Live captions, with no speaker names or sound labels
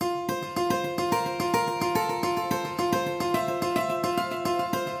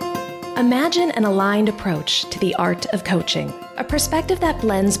Imagine an aligned approach to the art of coaching, a perspective that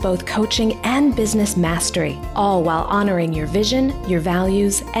blends both coaching and business mastery, all while honoring your vision, your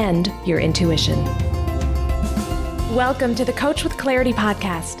values, and your intuition. Welcome to the Coach with Clarity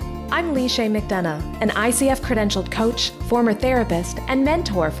podcast. I'm Leisha McDonough, an ICF credentialed coach, former therapist, and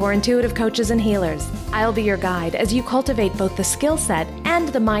mentor for intuitive coaches and healers. I'll be your guide as you cultivate both the skill set and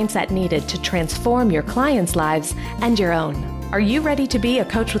the mindset needed to transform your clients' lives and your own. Are you ready to be a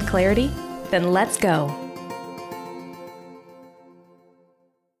coach with clarity? Then let's go.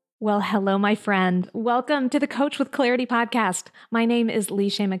 Well, hello, my friend. Welcome to the Coach with Clarity podcast. My name is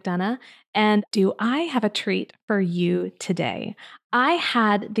Leisha McDonough, and do I have a treat for you today? I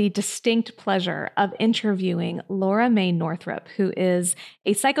had the distinct pleasure of interviewing Laura Mae Northrup, who is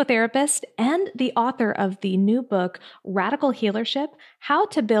a psychotherapist and the author of the new book, Radical Healership: How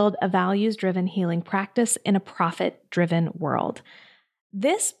to Build a Values-Driven Healing Practice in a Profit-Driven World.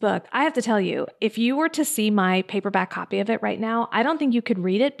 This book, I have to tell you, if you were to see my paperback copy of it right now, I don't think you could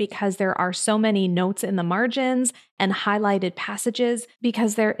read it because there are so many notes in the margins and highlighted passages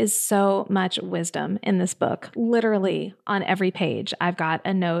because there is so much wisdom in this book. Literally on every page, I've got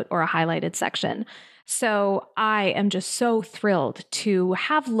a note or a highlighted section. So I am just so thrilled to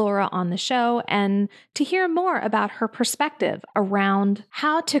have Laura on the show and to hear more about her perspective around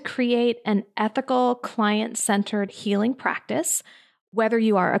how to create an ethical, client-centered healing practice, whether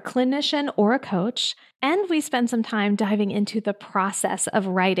you are a clinician or a coach. And we spend some time diving into the process of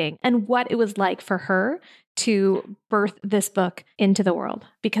writing and what it was like for her to birth this book into the world.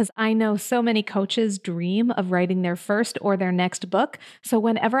 Because I know so many coaches dream of writing their first or their next book. So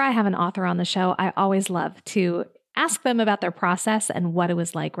whenever I have an author on the show, I always love to ask them about their process and what it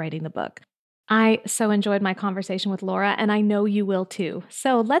was like writing the book. I so enjoyed my conversation with Laura, and I know you will too.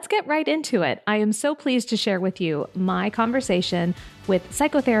 So let's get right into it. I am so pleased to share with you my conversation with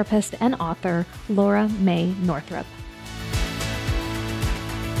psychotherapist and author Laura Mae Northrup.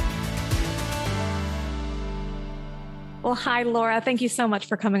 Well, hi, Laura. Thank you so much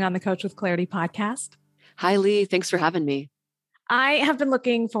for coming on the Coach with Clarity podcast. Hi, Lee. Thanks for having me. I have been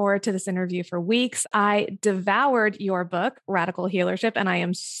looking forward to this interview for weeks. I devoured your book, Radical Healership, and I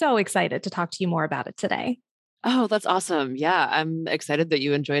am so excited to talk to you more about it today. Oh, that's awesome. Yeah, I'm excited that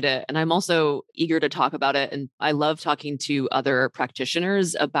you enjoyed it. And I'm also eager to talk about it. And I love talking to other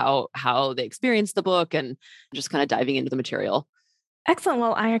practitioners about how they experienced the book and just kind of diving into the material. Excellent.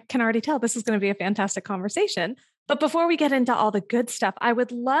 Well, I can already tell this is going to be a fantastic conversation. But before we get into all the good stuff, I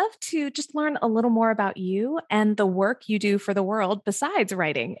would love to just learn a little more about you and the work you do for the world besides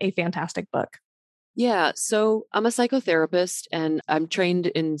writing a fantastic book. Yeah, so I'm a psychotherapist and I'm trained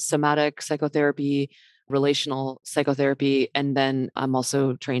in somatic psychotherapy, relational psychotherapy, and then I'm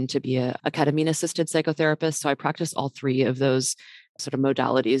also trained to be a ketamine-assisted psychotherapist. So I practice all three of those sort of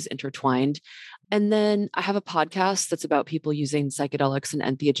modalities intertwined. And then I have a podcast that's about people using psychedelics and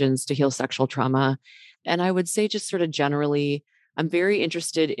entheogens to heal sexual trauma. And I would say just sort of generally, I'm very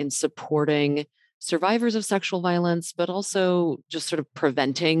interested in supporting survivors of sexual violence, but also just sort of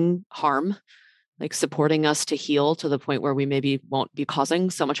preventing harm, like supporting us to heal to the point where we maybe won't be causing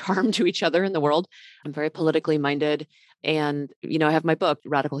so much harm to each other in the world. I'm very politically minded. And, I have my book,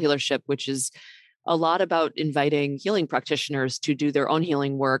 Radical Healership, which is a lot about inviting healing practitioners to do their own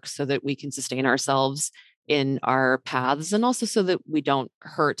healing work so that we can sustain ourselves in our paths and also so that we don't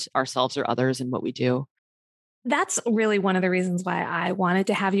hurt ourselves or others in what we do. That's really one of the reasons why I wanted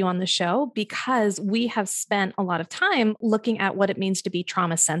to have you on the show, because we have spent a lot of time looking at what it means to be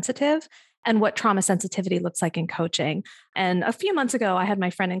trauma sensitive and what trauma sensitivity looks like in coaching. And a few months ago, I had my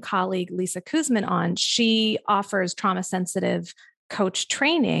friend and colleague, Lisa Kuzman, on. She offers trauma sensitive coach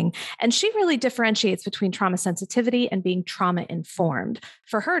training, and she really differentiates between trauma sensitivity and being trauma informed.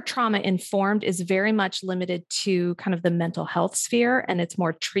 For her, trauma informed is very much limited to kind of the mental health sphere, and it's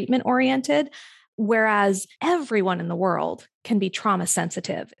more treatment oriented. Whereas everyone in the world can be trauma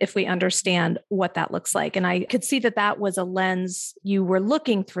sensitive if we understand what that looks like. And I could see that that was a lens you were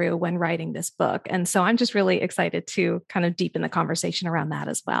looking through when writing this book. And so I'm just really excited to kind of deepen the conversation around that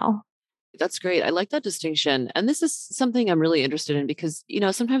as well. That's great. I like that distinction. And this is something I'm really interested in because,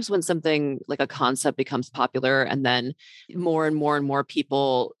 sometimes when something like a concept becomes popular and then more and more and more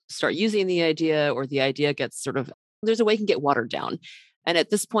people start using the idea, or the idea gets there's a way it can get watered down. And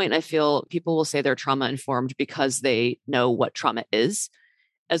at this point, I feel people will say they're trauma informed because they know what trauma is,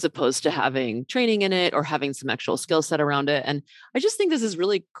 as opposed to having training in it or having some actual skill set around it. And I just think this is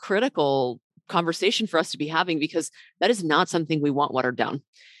really critical conversation for us to be having, because that is not something we want watered down.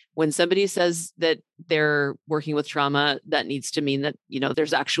 When somebody says that they're working with trauma, that needs to mean that,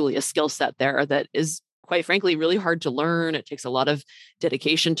 there's actually a skill set there that is quite frankly, really hard to learn. It takes a lot of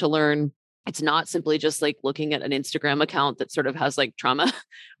dedication to learn. It's not simply just like looking at an Instagram account that sort of has like trauma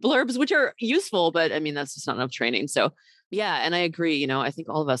blurbs, which are useful, but I mean, that's just not enough training. So yeah, and I agree, I think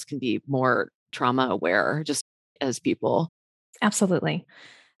all of us can be more trauma aware just as people. Absolutely.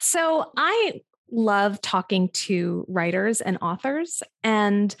 So I love talking to writers and authors.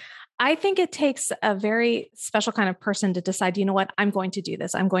 And I think it takes a very special kind of person to decide, you know what, I'm going to do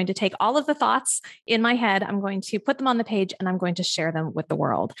this. I'm going to take all of the thoughts in my head, I'm going to put them on the page, and I'm going to share them with the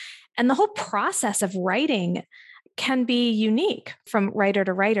world. And the whole process of writing can be unique from writer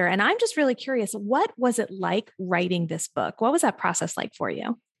to writer. And I'm just really curious, what was it like writing this book? What was that process like for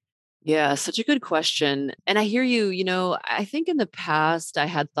you? Yeah, such a good question. And I hear you, I think in the past I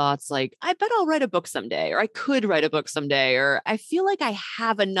had thoughts like, I bet I'll write a book someday, or I could write a book someday, or I feel like I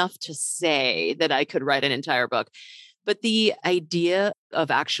have enough to say that I could write an entire book. But the idea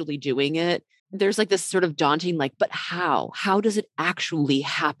of actually doing it, there's like this sort of daunting, like, but how? How does it actually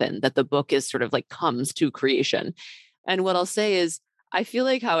happen that the book is sort of like comes to creation? And what I'll say is, I feel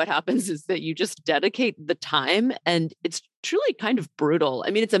like how it happens is that you just dedicate the time, and it's truly kind of brutal.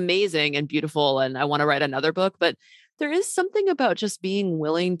 I mean, it's amazing and beautiful, and I want to write another book, but there is something about just being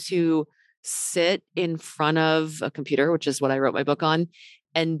willing to sit in front of a computer, which is what I wrote my book on,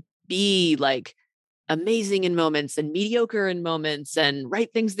 and be like amazing in moments and mediocre in moments, and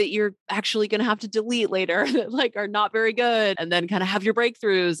write things that you're actually going to have to delete later that like are not very good, and then kind of have your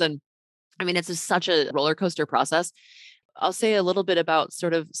breakthroughs. And I mean, it's just such a roller coaster process. I'll say a little bit about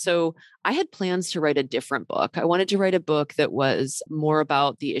so I had plans to write a different book. I wanted to write a book that was more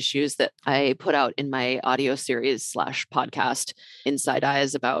about the issues that I put out in my audio series slash podcast, Inside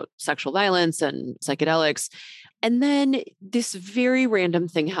Eyes, about sexual violence and psychedelics. And then this very random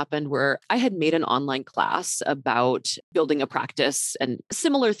thing happened where I had made an online class about building a practice and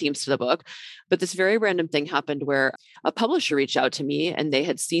similar themes to the book. But this very random thing happened where a publisher reached out to me, and they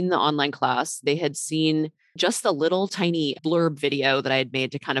had seen the online class. They had seen just the little tiny blurb video that I had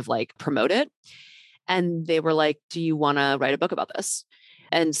made to kind of like promote it. And they were like, "Do you want to write a book about this?"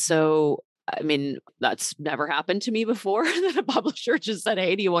 And so, I mean, that's never happened to me before that a publisher just said,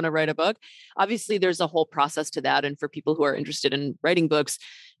 "Hey, do you want to write a book?" Obviously, there's a whole process to that. And for people who are interested in writing books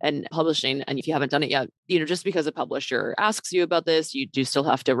and publishing, and if you haven't done it yet, just because a publisher asks you about this, you do still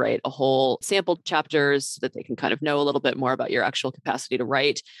have to write a whole sample chapters so that they can kind of know a little bit more about your actual capacity to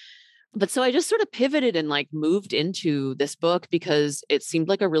write. But so I just sort of pivoted and like moved into this book because it seemed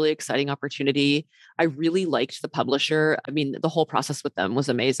like a really exciting opportunity. I really liked the publisher. I mean, the whole process with them was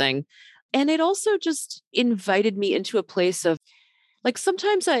amazing. And it also just invited me into a place of like,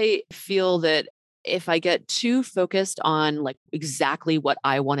 sometimes I feel that if I get too focused on like exactly what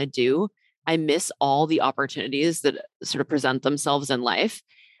I want to do, I miss all the opportunities that sort of present themselves in life.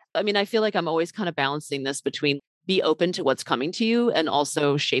 I mean, I feel like I'm always kind of balancing this between be open to what's coming to you and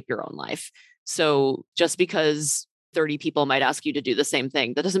also shape your own life. So just because 30 people might ask you to do the same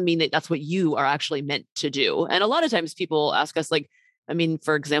thing, that doesn't mean that that's what you are actually meant to do. And a lot of times people ask us, like, I mean,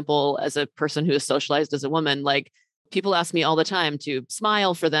 for example, as a person who is socialized as a woman, like people ask me all the time to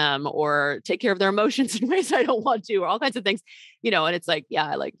smile for them or take care of their emotions in ways I don't want to, or all kinds of things, and it's like,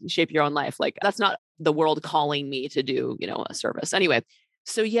 yeah, like shape your own life. Like that's not the world calling me to do, a service. Anyway,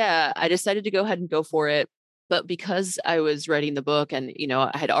 so yeah, I decided to go ahead and go for it. But because I was writing the book and,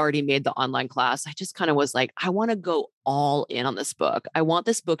 I had already made the online class, I just kind of was like, I want to go all in on this book. I want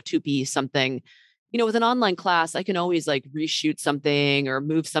this book to be something, with an online class, I can always like reshoot something or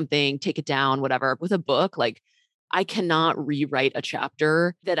move something, take it down, whatever. With a book, like I cannot rewrite a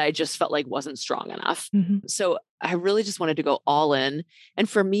chapter that I just felt like wasn't strong enough. Mm-hmm. So I really just wanted to go all in. And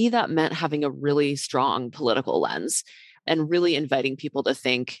for me, that meant having a really strong political lens and really inviting people to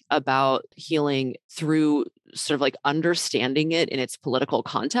think about healing through sort of like understanding it in its political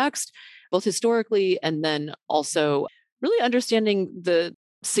context, both historically and then also really understanding the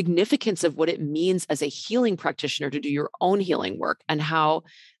significance of what it means as a healing practitioner to do your own healing work, and how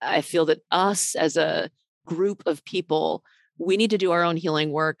I feel that us as a group of people, we need to do our own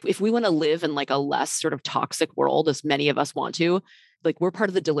healing work. If we want to live in like a less sort of toxic world, as many of us want to, like we're part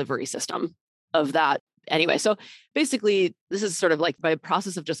of the delivery system of that. Anyway, so basically, this is sort of like my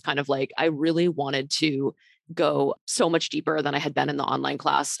process of just kind of like, I really wanted to go so much deeper than I had been in the online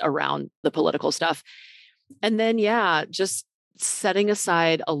class around the political stuff. And then, yeah, just setting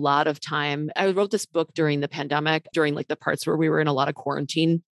aside a lot of time. I wrote this book during the pandemic, during like the parts where we were in a lot of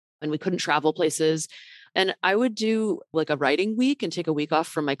quarantine and we couldn't travel places. And I would do like a writing week and take a week off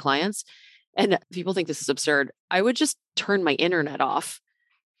from my clients. And people think this is absurd. I would just turn my internet off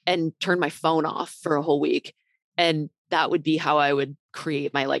and turn my phone off for a whole week. And that would be how I would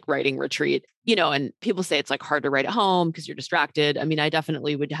create my like writing retreat, and people say it's like hard to write at home because you're distracted. I mean, I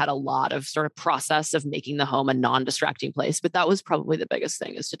definitely would had a lot of sort of process of making the home a non-distracting place, but that was probably the biggest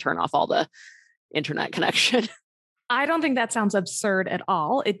thing, is to turn off all the internet connection. I don't think that sounds absurd at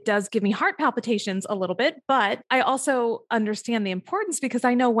all. It does give me heart palpitations a little bit, but I also understand the importance, because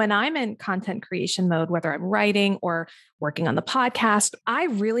I know when I'm in content creation mode, whether I'm writing or working on the podcast, I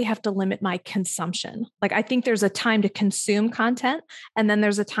really have to limit my consumption. Like, I think there's a time to consume content, and then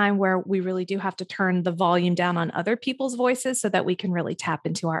there's a time where we really do have to turn the volume down on other people's voices so that we can really tap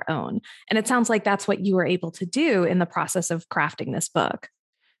into our own. And it sounds like that's what you were able to do in the process of crafting this book.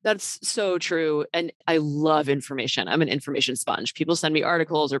 That's so true. And I love information. I'm an information sponge. People send me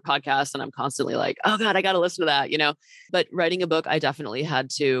articles or podcasts, and I'm constantly like, oh God, I got to listen to that. But writing a book, I definitely had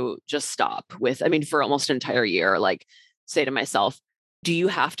to just stop with, I mean, for almost an entire year, like say to myself, do you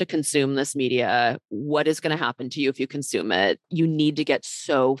have to consume this media? What is going to happen to you if you consume it? You need to get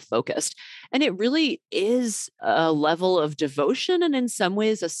so focused. And it really is a level of devotion, and in some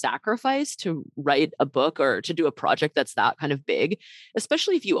ways a sacrifice, to write a book or to do a project that's that kind of big,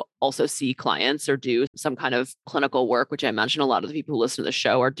 especially if you also see clients or do some kind of clinical work, which I imagine a lot of the people who listen to the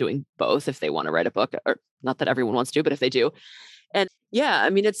show are doing both if they want to write a book, or not that everyone wants to, but if they do. And yeah, I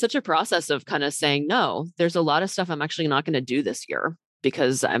mean, it's such a process of kind of saying, no, there's a lot of stuff I'm actually not going to do this year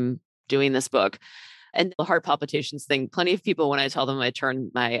because I'm doing this book. And the heart palpitations thing, plenty of people, when I tell them I turn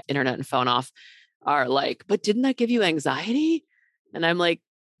my internet and phone off, are like, but didn't that give you anxiety? And I'm like,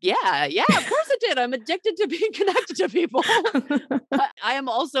 yeah, of course it did. I'm addicted to being connected to people. I am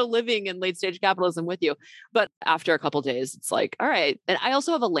also living in late stage capitalism with you. But after a couple of days, it's like, all right. And I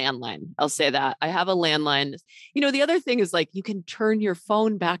also have a landline. I'll say that. I have a landline. The other thing is, like, you can turn your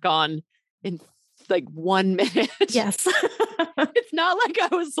phone back on in like 1 minute. Yes. It's not like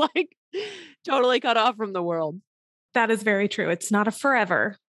I was like totally cut off from the world. That is very true. It's not a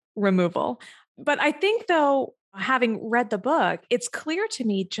forever removal. But I think, though, having read the book, it's clear to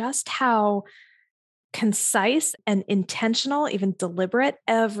me just how concise and intentional, even deliberate,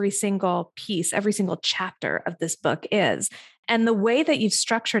 every single piece, every single chapter of this book is. And the way that you've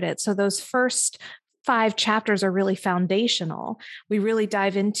structured it, so those first 5 chapters are really foundational. We really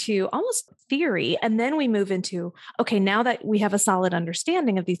dive into almost theory, and then we move into, okay, now that we have a solid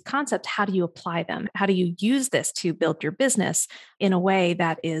understanding of these concepts, how do you apply them? How do you use this to build your business in a way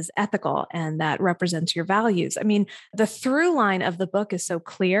that is ethical and that represents your values? I mean, the through line of the book is so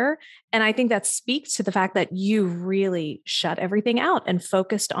clear. And I think that speaks to the fact that you really shut everything out and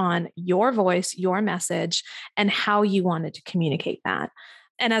focused on your voice, your message, and how you wanted to communicate that.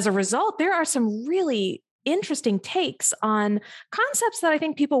 And as a result, there are some really interesting takes on concepts that I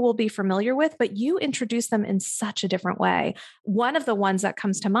think people will be familiar with, but you introduce them in such a different way. One of the ones that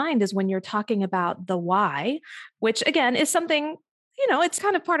comes to mind is when you're talking about the why, which again is something, it's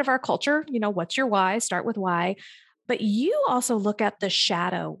kind of part of our culture. What's your why? Start with why. But you also look at the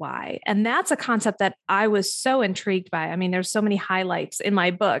shadow why. And that's a concept that I was so intrigued by. I mean, there's so many highlights in my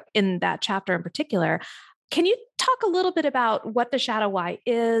book in that chapter in particular. Can you talk a little bit about what the shadow why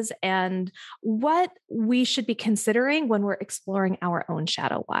is and what we should be considering when we're exploring our own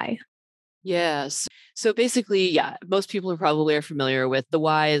shadow why? Yes. So basically, yeah, most people probably are familiar with the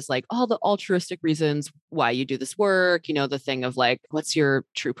why is like all the altruistic reasons why you do this work, the thing of like, what's your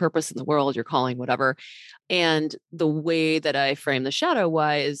true purpose in the world, your calling, whatever. And the way that I frame the shadow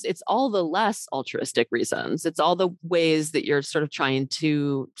why is it's all the less altruistic reasons. It's all the ways that you're sort of trying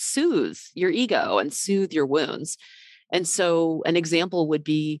to soothe your ego and soothe your wounds. And so an example would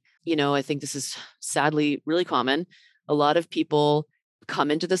be, I think this is sadly really common. A lot of people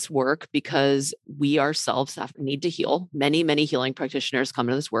come into this work because we ourselves need to heal. Many, many healing practitioners come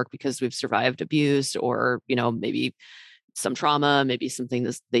into this work because we've survived abuse or, maybe some trauma, maybe something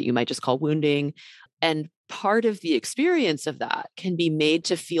that you might just call wounding. And part of the experience of that can be made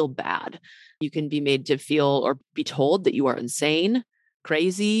to feel bad. You can be made to feel or be told that you are insane,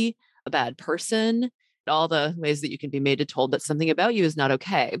 crazy, a bad person, all the ways that you can be made to told that something about you is not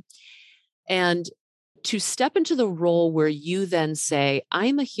okay. And to step into the role where you then say,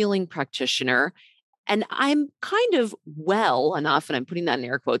 I'm a healing practitioner and I'm kind of well enough, and I'm putting that in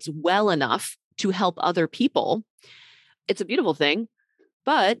air quotes, well enough to help other people. It's a beautiful thing,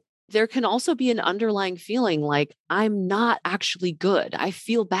 but there can also be an underlying feeling like I'm not actually good. I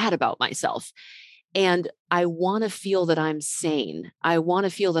feel bad about myself. And I want to feel that I'm sane. I want to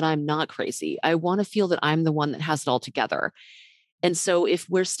feel that I'm not crazy. I want to feel that I'm the one that has it all together. And so if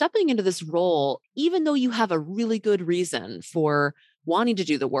we're stepping into this role, even though you have a really good reason for wanting to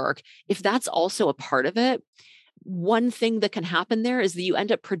do the work, if that's also a part of it, one thing that can happen there is that you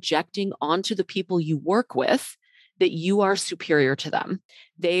end up projecting onto the people you work with that you are superior to them.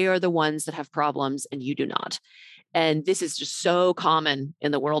 They are the ones that have problems and you do not. And this is just so common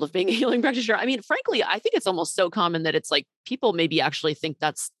in the world of being a healing practitioner. I mean, frankly, I think it's almost so common that it's like people maybe actually think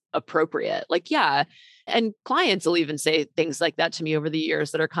that's appropriate. Like, yeah. And clients will even say things like that to me over the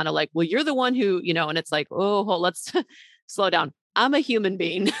years that are kind of like, well, you're the one who, and it's like, oh, let's slow down. I'm a human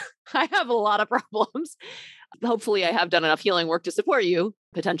being. I have a lot of problems. Hopefully, I have done enough healing work to support you,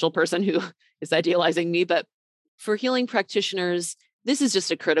 potential person who is idealizing me. But for healing practitioners, this is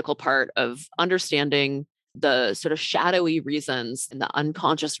just a critical part of understanding the sort of shadowy reasons and the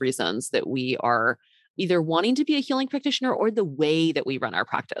unconscious reasons that we are either wanting to be a healing practitioner or the way that we run our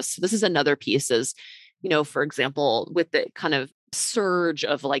practice. This is another piece is, for example, with the kind of surge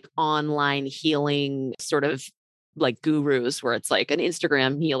of like online healing sort of like gurus where it's like an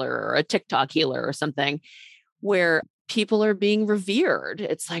Instagram healer or a TikTok healer or something where people are being revered.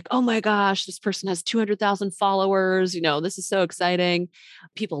 It's like, oh my gosh, this person has 200,000 followers. This is so exciting.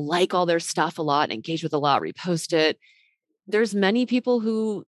 People like all their stuff a lot, engage with a lot, repost it. There's many people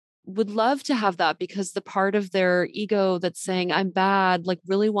who would love to have that because the part of their ego that's saying I'm bad, like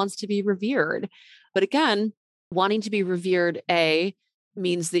really wants to be revered. But again, wanting to be revered,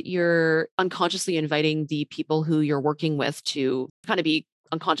 means that you're unconsciously inviting the people who you're working with to kind of be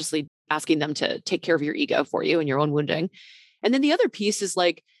unconsciously asking them to take care of your ego for you and your own wounding. And then the other piece is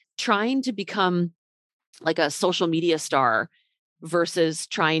like trying to become like a social media star versus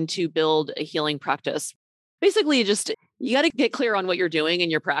trying to build a healing practice. Basically, just you got to get clear on what you're doing in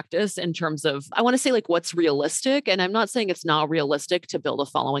your practice in terms of, I want to say like what's realistic. And I'm not saying it's not realistic to build a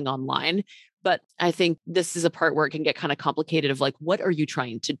following online, but I think this is a part where it can get kind of complicated of like, what are you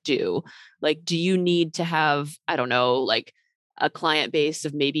trying to do? Like, do you need to have, I don't know, like a client base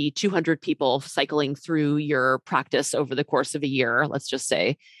of maybe 200 people cycling through your practice over the course of a year, let's just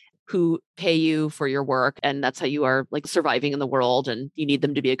say, who pay you for your work. And that's how you are like surviving in the world and you need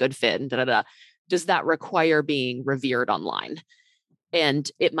them to be a good fit and da, da, da. Does that require being revered online? And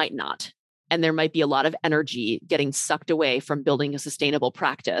it might not. And there might be a lot of energy getting sucked away from building a sustainable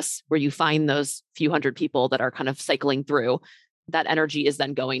practice where you find those few hundred people that are kind of cycling through. That energy is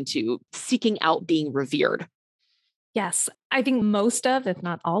then going to seeking out being revered. Yes. I think most of, if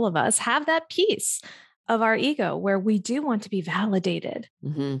not all of us, have that piece of our ego where we do want to be validated.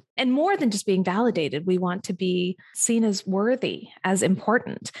 Mm-hmm. And more than just being validated, we want to be seen as worthy, as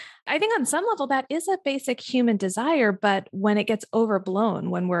important. I think on some level, that is a basic human desire. But when it gets overblown,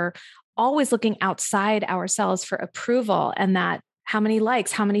 when we're always looking outside ourselves for approval and that how many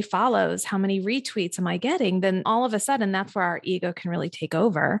likes, how many follows, how many retweets am I getting, then all of a sudden that's where our ego can really take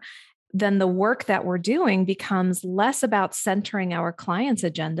over. Then the work that we're doing becomes less about centering our clients'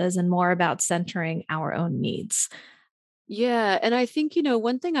 agendas and more about centering our own needs. Yeah. And I think,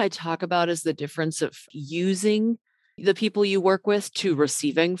 one thing I talk about is the difference of using the people you work with to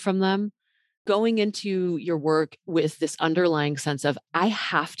receiving from them. Going into your work with this underlying sense of, I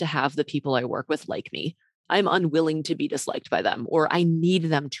have to have the people I work with like me. I'm unwilling to be disliked by them, or I need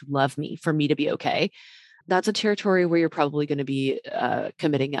them to love me for me to be okay. That's a territory where you're probably going to be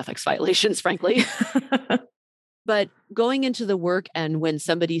committing ethics violations, frankly. But going into the work and when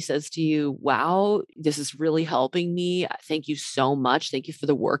somebody says to you, wow, this is really helping me. Thank you so much. Thank you for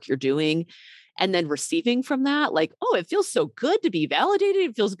the work you're doing. And then receiving from that, like, oh, it feels so good to be validated.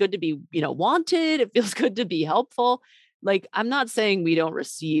 It feels good to be, wanted. It feels good to be helpful. Like, I'm not saying we don't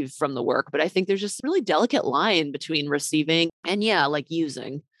receive from the work, but I think there's just a really delicate line between receiving and like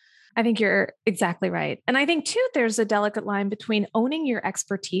using. I think you're exactly right. And I think too, there's a delicate line between owning your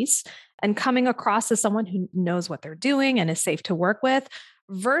expertise and coming across as someone who knows what they're doing and is safe to work with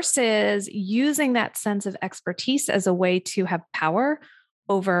versus using that sense of expertise as a way to have power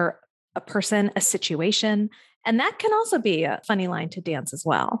over a person, a situation. And that can also be a funny line to dance as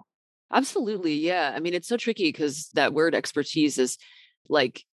well. Absolutely. Yeah. I mean, it's so tricky because that word expertise is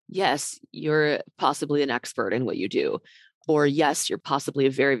like, yes, you're possibly an expert in what you do. Or yes, you're possibly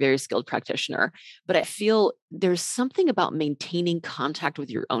a very, very skilled practitioner. But I feel there's something about maintaining contact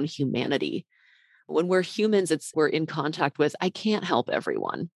with your own humanity. When we're humans, we're in contact with, I can't help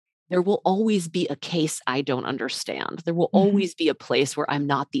everyone. There will always be a case I don't understand. There will always be a place where I'm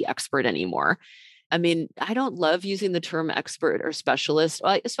not the expert anymore. I mean, I don't love using the term expert or specialist.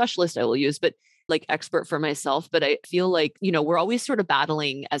 Well, a specialist I will use, but like expert for myself. But I feel like, we're always sort of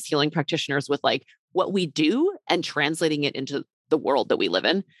battling as healing practitioners with like what we do and translating it into the world that we live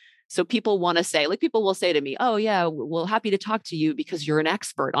in. So people want to say, like people will say to me, oh yeah, well, happy to talk to you because you're an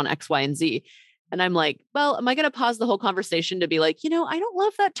expert on X, Y, and Z. And I'm like, well, am I going to pause the whole conversation to be like, I don't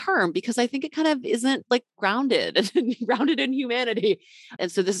love that term because I think it kind of isn't like grounded and grounded in humanity.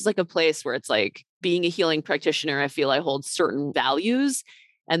 And so this is like a place where it's like being a healing practitioner, I feel I hold certain values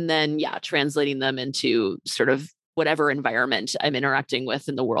and then, yeah, translating them into sort of whatever environment I'm interacting with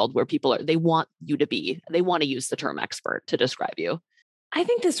in the world where they want you to be, they want to use the term expert to describe you. I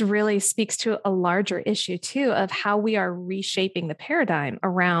think this really speaks to a larger issue too of how we are reshaping the paradigm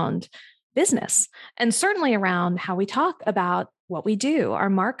around business and certainly around how we talk about what we do, our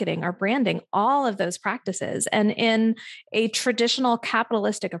marketing, our branding, all of those practices. And in a traditional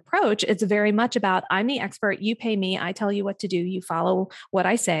capitalistic approach, it's very much about I'm the expert, you pay me, I tell you what to do, you follow what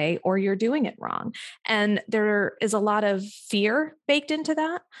I say, or you're doing it wrong. And there is a lot of fear baked into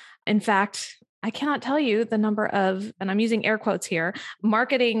that. In fact, I cannot tell you the number of, and I'm using air quotes here,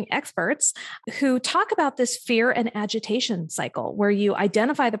 marketing experts who talk about this fear and agitation cycle where you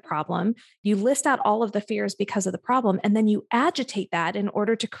identify the problem, you list out all of the fears because of the problem, and then you agitate that in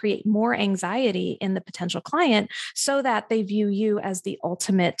order to create more anxiety in the potential client so that they view you as the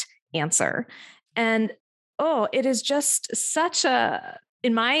ultimate answer. And it is just such a,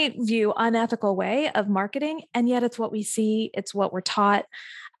 in my view, unethical way of marketing. And yet it's what we see, it's what we're taught.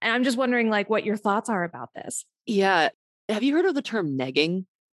 And I'm just wondering like what your thoughts are about this. Yeah. Have you heard of the term negging?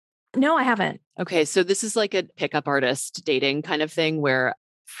 No, I haven't. Okay. So this is like a pickup artist dating kind of thing where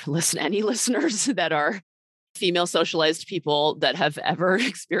any listeners that are female socialized people that have ever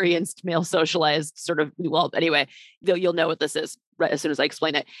experienced male socialized anyway, you'll know what this is right as soon as I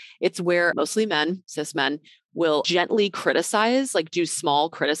explain it. It's where mostly men, cis men, will gently criticize, like do small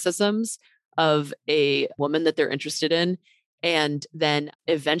criticisms of a woman that they're interested in, and then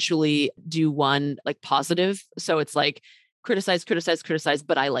eventually do one like positive. So it's like criticize,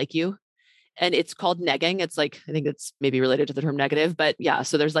 but I like you. And it's called negging. It's like, I think it's maybe related to the term negative, but yeah.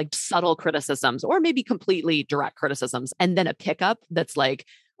 So there's like subtle criticisms or maybe completely direct criticisms. And then a pickup that's like,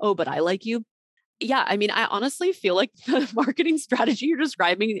 oh, but I like you. Yeah. I mean, I honestly feel like the marketing strategy you're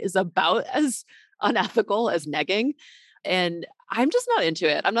describing is about as unethical as negging. And I'm just not into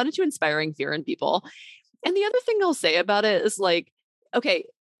it. I'm not into inspiring fear in people. And the other thing I'll say about it is like, okay,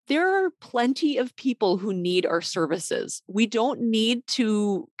 there are plenty of people who need our services. We don't need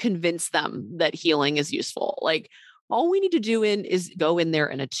to convince them that healing is useful. Like all we need to do is go in there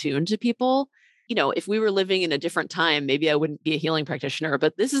and attune to people. If we were living in a different time, maybe I wouldn't be a healing practitioner,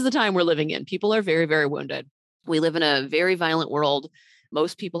 but this is the time we're living in. People are very, very wounded. We live in a very violent world.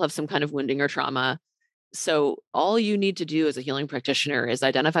 Most people have some kind of wounding or trauma. So all you need to do as a healing practitioner is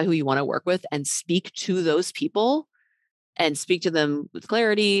identify who you want to work with and speak to those people and speak to them with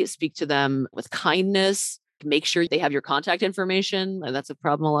clarity, speak to them with kindness, make sure they have your contact information. And that's a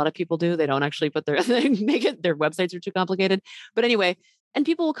problem a lot of people do. They don't actually put their their websites are too complicated. But anyway, and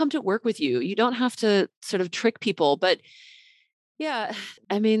people will come to work with you. You don't have to sort of trick people. But yeah,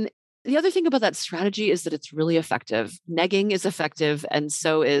 I mean, the other thing about that strategy is that it's really effective. Negging is effective, and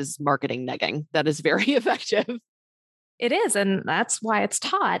so is marketing negging. That is very effective. It is. And that's why it's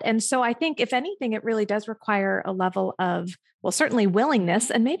taught. And so I think, if anything, it really does require a level of, well, certainly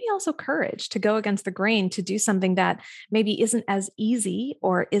willingness and maybe also courage to go against the grain to do something that maybe isn't as easy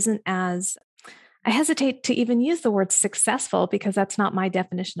or isn't as, I hesitate to even use the word successful because that's not my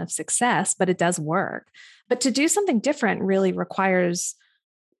definition of success, but it does work. But to do something different really requires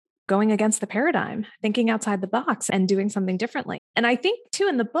going against the paradigm, thinking outside the box and doing something differently. And I think too,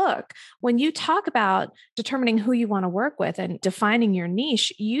 in the book, when you talk about determining who you want to work with and defining your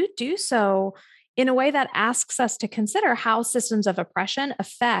niche, you do so in a way that asks us to consider how systems of oppression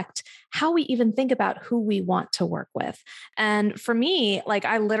affect how we even think about who we want to work with. And for me, like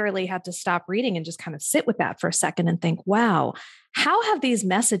I literally had to stop reading and just kind of sit with that for a second and think, wow, how have these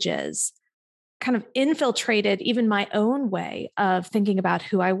messages kind of infiltrated even my own way of thinking about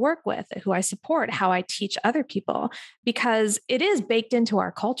who I work with, who I support, how I teach other people, because it is baked into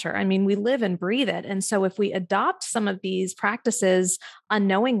our culture. I mean, we live and breathe it. And so if we adopt some of these practices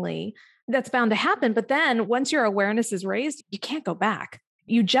unknowingly, that's bound to happen. But then once your awareness is raised, you can't go back.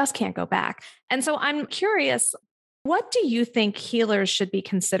 You just can't go back. And so I'm curious, what do you think healers should be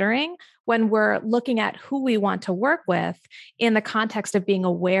considering when we're looking at who we want to work with in the context of being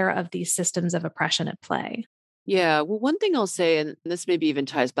aware of these systems of oppression at play? Yeah. Well, one thing I'll say, and this maybe even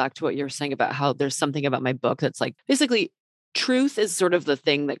ties back to what you were saying about how there's something about my book that's like basically truth is sort of the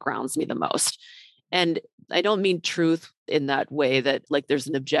thing that grounds me the most. And I don't mean truth in that way that like there's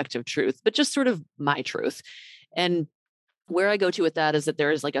an objective truth, but just sort of my truth. And where I go to with that is that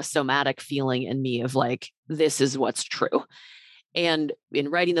there is like a somatic feeling in me of like, this is what's true. And in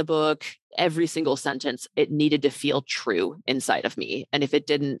writing the book, every single sentence, it needed to feel true inside of me. And if it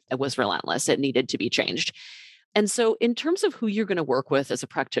didn't, it was relentless. It needed to be changed. And so, in terms of who you're going to work with as a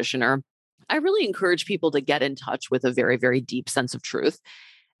practitioner, I really encourage people to get in touch with a very, very deep sense of truth.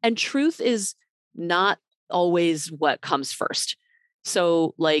 And truth is not always what comes first.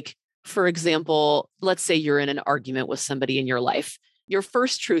 So, like, for example, let's say you're in an argument with somebody in your life. Your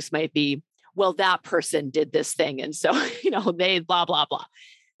first truth might be, well, that person did this thing. And so, they blah, blah, blah.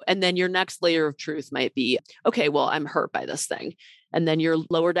 And then your next layer of truth might be, okay, well, I'm hurt by this thing. And then your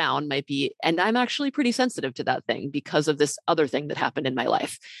lower down might be, and I'm actually pretty sensitive to that thing because of this other thing that happened in my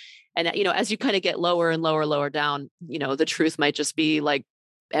life. And, as you kind of get lower and lower down, the truth might just be like,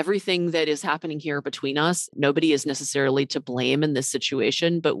 everything that is happening here between us, nobody is necessarily to blame in this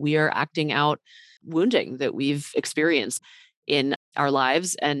situation, but we are acting out wounding that we've experienced in our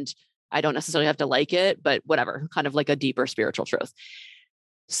lives. And I don't necessarily have to like it, but whatever, kind of like a deeper spiritual truth.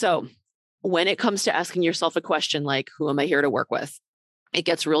 So when it comes to asking yourself a question like, who am I here to work with? It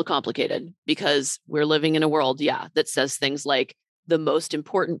gets real complicated because we're living in a world, that says things like the most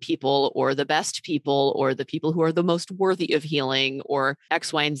important people or the best people or the people who are the most worthy of healing or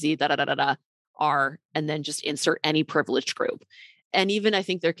X, Y, and Z, are, and then just insert any privileged group. And even I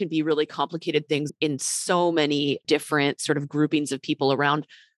think there can be really complicated things in so many different sort of groupings of people around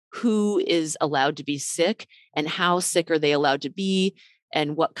who is allowed to be sick and how sick are they allowed to be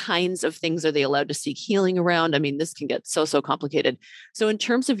and what kinds of things are they allowed to seek healing around. I mean, this can get so complicated. So in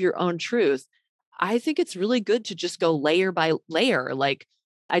terms of your own truth, I think it's really good to just go layer by layer, like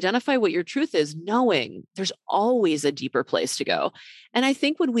identify what your truth is, knowing there's always a deeper place to go. And I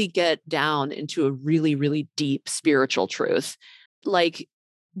think when we get down into a really, really deep spiritual truth, like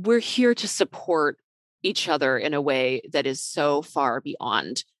we're here to support each other in a way that is so far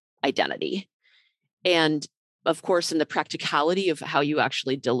beyond identity. And of course, in the practicality of how you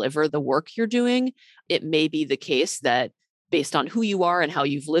actually deliver the work you're doing, it may be the case that based on who you are and how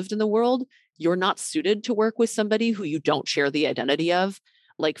you've lived in the world, you're not suited to work with somebody who you don't share the identity of.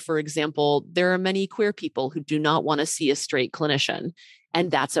 Like, for example, there are many queer people who do not want to see a straight clinician,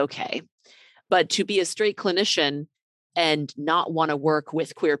 and that's okay. But to be a straight clinician and not want to work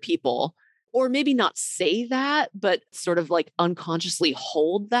with queer people, or maybe not say that, but sort of like unconsciously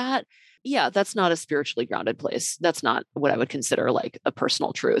hold that, that's not a spiritually grounded place. That's not what I would consider like a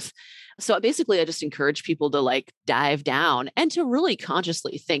personal truth. So basically, I just encourage people to like dive down and to really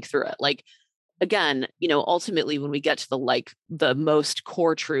consciously think through it. Like, again, ultimately, when we get to the most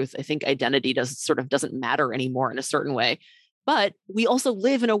core truth, I think identity doesn't matter anymore in a certain way. But we also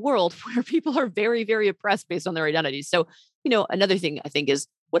live in a world where people are very, very oppressed based on their identities. So, another thing I think is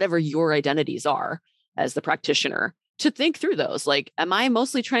whatever your identities are as the practitioner, to think through those. Like, am I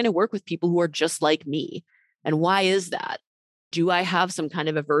mostly trying to work with people who are just like me? And why is that? Do I have some kind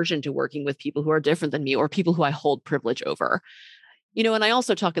of aversion to working with people who are different than me or people who I hold privilege over? And I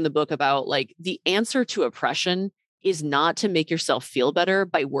also talk in the book about like the answer to oppression is not to make yourself feel better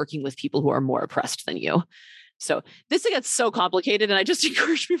by working with people who are more oppressed than you. So this gets so complicated, and I just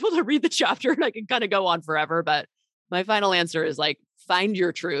encourage people to read the chapter, and I can kind of go on forever. But my final answer is like, find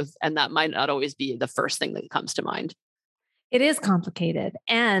your truth. And that might not always be the first thing that comes to mind. It is complicated.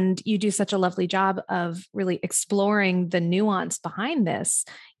 And you do such a lovely job of really exploring the nuance behind this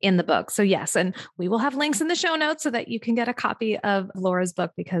in the book. So yes, and we will have links in the show notes so that you can get a copy of Laura's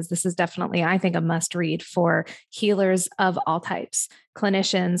book, because this is definitely, I think, a must read for healers of all types,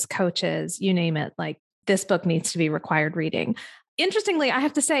 clinicians, coaches, you name it. Like, this book needs to be required reading. Interestingly, I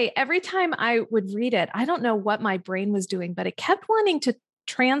have to say, every time I would read it, I don't know what my brain was doing, but it kept wanting to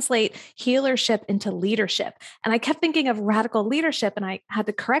translate healership into leadership. And I kept thinking of radical leadership, and I had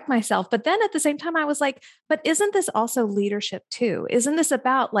to correct myself. But then at the same time, I was like, but isn't this also leadership too? Isn't this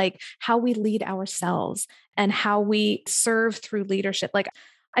about like how we lead ourselves and how we serve through leadership? Like,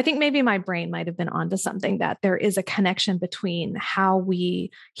 I think maybe my brain might have been onto something, that there is a connection between how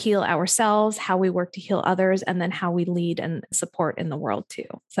we heal ourselves, how we work to heal others, and then how we lead and support in the world too.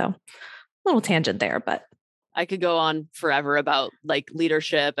 So a little tangent there, but I could go on forever about like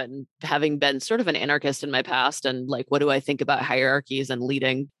leadership and having been sort of an anarchist in my past and like, what do I think about hierarchies and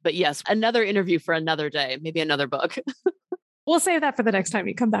leading? But yes, another interview for another day, maybe another book. We'll save that for the next time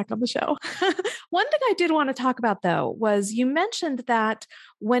you come back on the show. One thing I did want to talk about, though, was you mentioned that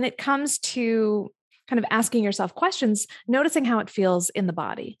when it comes to kind of asking yourself questions, noticing how it feels in the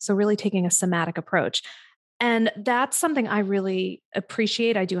body. So really taking a somatic approach. And that's something I really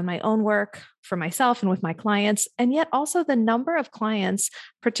appreciate. I do in my own work for myself and with my clients. And yet also the number of clients,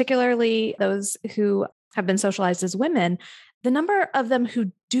 particularly those who have been socialized as women, the number of them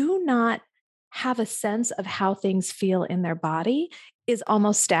who do not have a sense of how things feel in their body is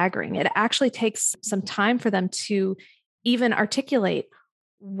almost staggering. It actually takes some time for them to even articulate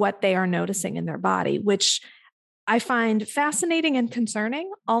what they are noticing in their body, which I find fascinating and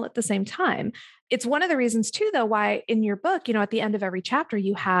concerning all at the same time. It's one of the reasons too, though, why in your book, at the end of every chapter,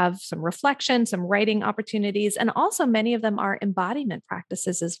 you have some reflection, some writing opportunities, and also many of them are embodiment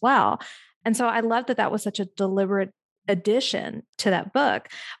practices as well. And so I love that that was such a deliberate addition to that book.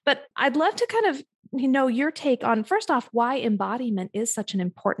 But I'd love to kind of know your take on, first off, why embodiment is such an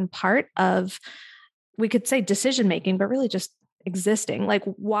important part of, we could say, decision making, but really just existing, like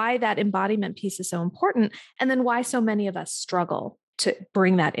why that embodiment piece is so important, and then why so many of us struggle to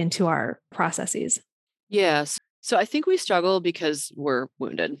bring that into our processes. Yes. So I think we struggle because we're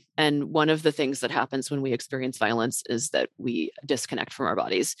wounded. And one of the things that happens when we experience violence is that we disconnect from our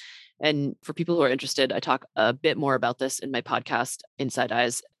bodies. And for people who are interested, I talk a bit more about this in my podcast, Inside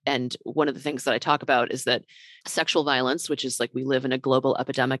Eyes. And one of the things that I talk about is that sexual violence, which is like we live in a global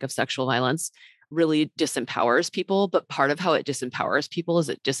epidemic of sexual violence, really disempowers people. But part of how it disempowers people is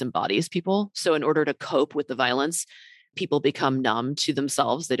it disembodies people. So in order to cope with the violence, people become numb to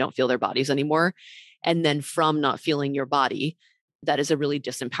themselves. They don't feel their bodies anymore. And then from not feeling your body, that is a really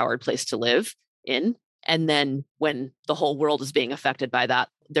disempowered place to live in. And then when the whole world is being affected by that,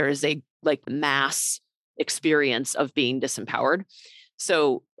 there is a like mass experience of being disempowered.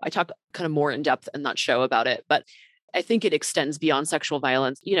 So I talk kind of more in depth in that show about it, but I think it extends beyond sexual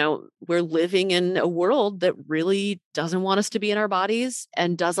violence. We're living in a world that really doesn't want us to be in our bodies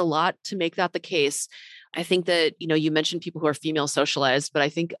and does a lot to make that the case. I think that, you mentioned people who are female socialized, but I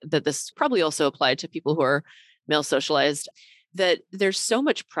think that this probably also applied to people who are male socialized, that there's so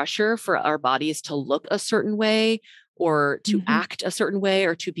much pressure for our bodies to look a certain way or to act a certain way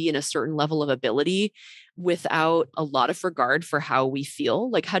or to be in a certain level of ability without a lot of regard for how we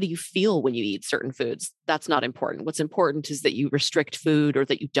feel. Like, how do you feel when you eat certain foods? That's not important. What's important is that you restrict food or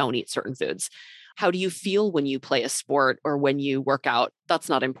that you don't eat certain foods. How do you feel when you play a sport or when you work out? That's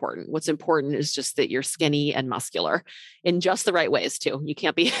not important. What's important is just that you're skinny and muscular in just the right ways too. You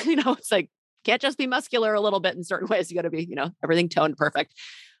can't be, it's like, can't just be muscular a little bit in certain ways. You got to be, everything toned perfect.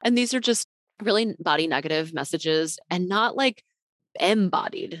 And these are just really body negative messages and not like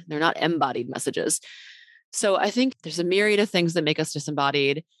embodied. They're not embodied messages. So I think there's a myriad of things that make us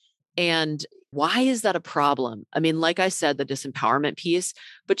disembodied. And why is that a problem? I mean, like I said, the disempowerment piece,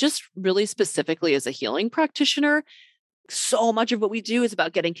 but just really specifically as a healing practitioner, so much of what we do is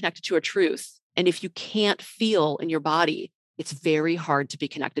about getting connected to a truth. And if you can't feel in your body, it's very hard to be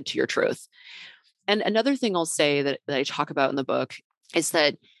connected to your truth. And another thing I'll say that I talk about in the book is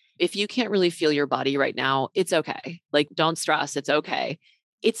that if you can't really feel your body right now, it's okay. Like, don't stress. It's okay.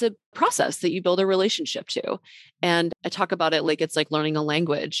 It's a process that you build a relationship to. And I talk about it like it's like learning a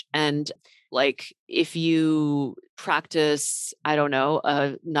language. And like if you practice, I don't know,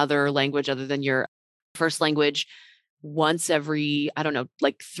 another language other than your first language once every, I don't know,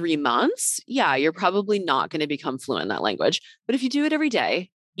 like 3 months, yeah, you're probably not going to become fluent in that language. But if you do it every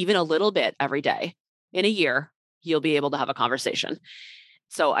day, even a little bit every day, in a year, you'll be able to have a conversation.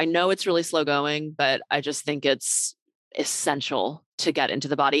 So I know it's really slow going, but I just think it's essential to get into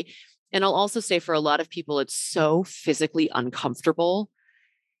the body. And I'll also say for a lot of people, it's so physically uncomfortable.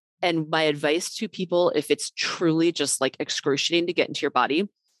 And my advice to people, if it's truly just like excruciating to get into your body,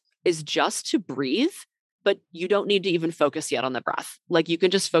 is just to breathe, but you don't need to even focus yet on the breath. Like you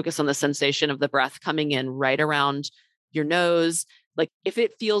can just focus on the sensation of the breath coming in right around your nose. Like if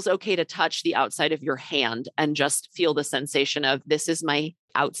it feels okay to touch the outside of your hand and just feel the sensation of this is my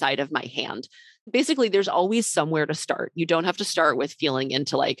outside of my hand. Basically, there's always somewhere to start. You don't have to start with feeling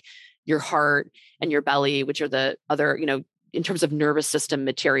into like your heart and your belly, which are the other, in terms of nervous system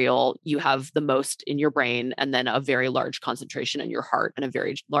material, you have the most in your brain and then a very large concentration in your heart and a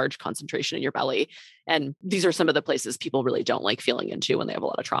very large concentration in your belly. And these are some of the places people really don't like feeling into when they have a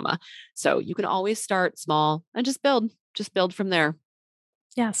lot of trauma. So you can always start small and just build from there.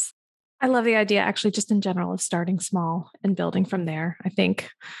 Yes. I love the idea actually just in general of starting small and building from there. I think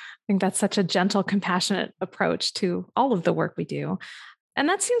that's such a gentle, compassionate approach to all of the work we do. And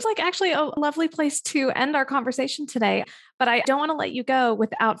that seems like actually a lovely place to end our conversation today. But I don't want to let you go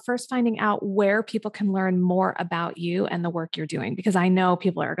without first finding out where people can learn more about you and the work you're doing, because I know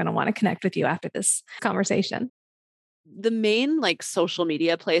people are going to want to connect with you after this conversation. The main like social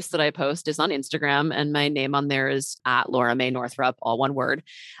media place that I post is on Instagram, and my name on there is at Laura May Northrup, all one word.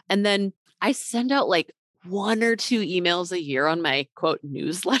 And then I send out like 1 or 2 emails a year on my quote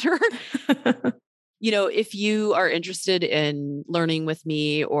newsletter. If you are interested in learning with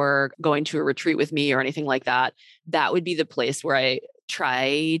me or going to a retreat with me or anything like that, that would be the place where I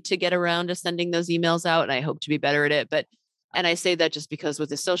try to get around to sending those emails out, and I hope to be better at it. And I say that just because with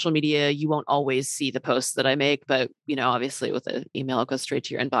the social media, you won't always see the posts that I make, but obviously with an email, it goes straight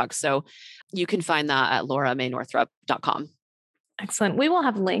to your inbox. So you can find that at lauramaynorthrup.com. Excellent. We will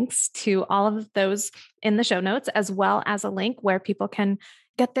have links to all of those in the show notes, as well as a link where people can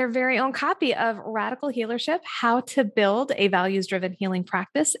get their very own copy of Radical Healership: How to Build a Values-Driven Healing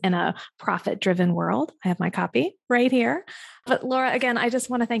Practice in a Profit-Driven World. I have my copy right here. But Laura, again, I just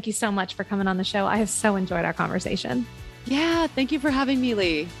want to thank you so much for coming on the show. I have so enjoyed our conversation. Yeah, thank you for having me,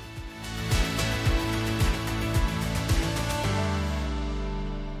 Lee.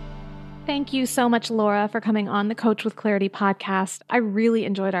 Thank you so much, Laura, for coming on the Coach with Clarity podcast. I really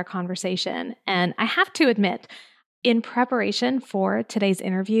enjoyed our conversation. And I have to admit, in preparation for today's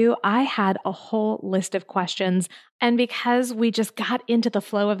interview, I had a whole list of questions. And because we just got into the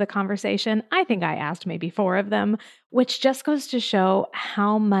flow of the conversation, I think I asked maybe 4 of them, which just goes to show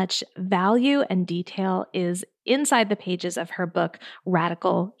how much value and detail is inside the pages of her book,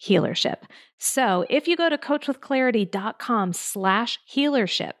 Radical Healership. So if you go to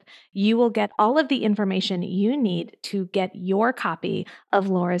coachwithclarity.com/healership, you will get all of the information you need to get your copy of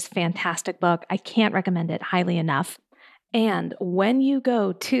Laura's fantastic book. I can't recommend it highly enough. And when you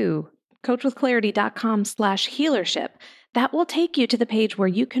go to coachwithclarity.com/healership, that will take you to the page where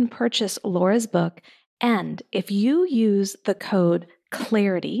you can purchase Laura's book. And if you use the code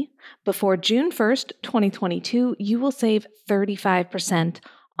CLARITY before June 1st, 2022, you will save 35%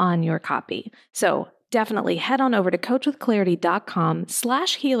 on your copy. So definitely head on over to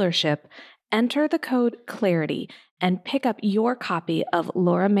coachwithclarity.com/healership, enter the code CLARITY, and pick up your copy of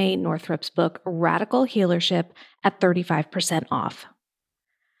Laura May Northrup's book, Radical Healership, at 35% off.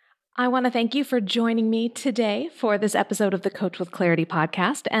 I want to thank you for joining me today for this episode of the Coach with Clarity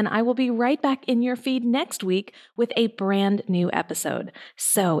podcast, and I will be right back in your feed next week with a brand new episode.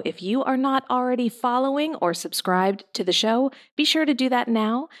 So if you are not already following or subscribed to the show, be sure to do that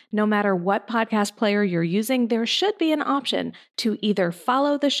now. No matter what podcast player you're using, there should be an option to either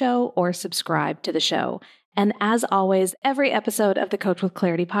follow the show or subscribe to the show. And as always, every episode of the Coach with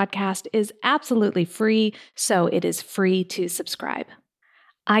Clarity podcast is absolutely free, so it is free to subscribe.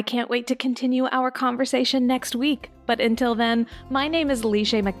 I can't wait to continue our conversation next week. But until then, my name is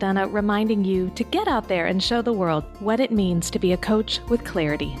Leisha McDonough, reminding you to get out there and show the world what it means to be a coach with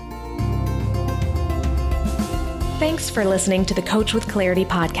clarity. Thanks for listening to the Coach with Clarity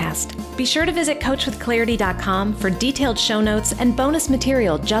podcast. Be sure to visit coachwithclarity.com for detailed show notes and bonus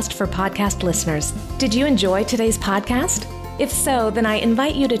material just for podcast listeners. Did you enjoy today's podcast? If so, then I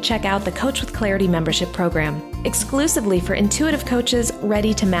invite you to check out the Coach with Clarity membership program, exclusively for intuitive coaches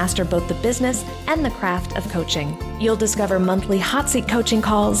ready to master both the business and the craft of coaching. You'll discover monthly hot seat coaching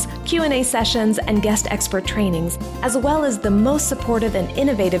calls, Q&A sessions, and guest expert trainings, as well as the most supportive and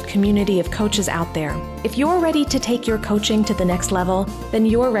innovative community of coaches out there. If you're ready to take your coaching to the next level, then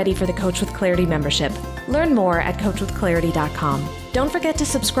you're ready for the Coach with Clarity membership. Learn more at coachwithclarity.com. Don't forget to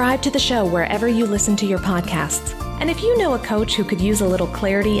subscribe to the show wherever you listen to your podcasts. And if you know a coach who could use a little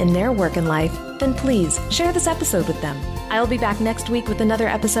clarity in their work and life, then please share this episode with them. I'll be back next week with another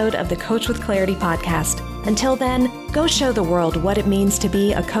episode of the Coach with Clarity podcast. Until then, go show the world what it means to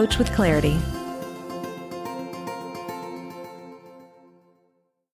be a coach with clarity.